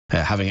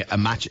having a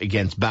match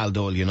against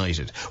Baldoyle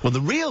United. Well,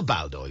 the real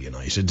Baldoyle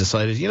United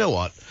decided, you know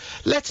what,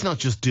 let's not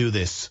just do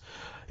this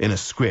in a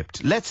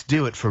script. Let's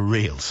do it for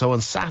real. So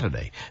on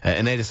Saturday,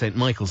 in Ada St.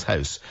 Michael's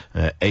House,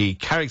 a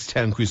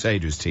Carrickstown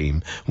Crusaders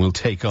team will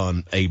take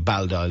on a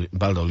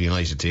Baldoyle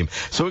United team.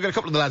 So we've got a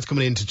couple of the lads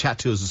coming in to chat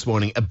to us this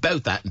morning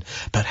about that and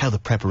about how the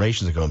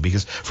preparations are going,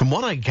 because from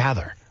what I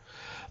gather,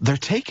 they're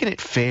taking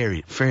it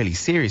fairly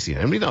seriously.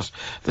 I mean,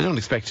 they don't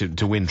expect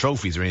to win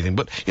trophies or anything,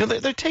 but you know,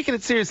 they're taking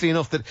it seriously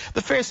enough that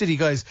the Fair City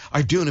guys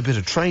are doing a bit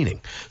of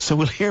training. So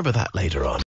we'll hear about that later on.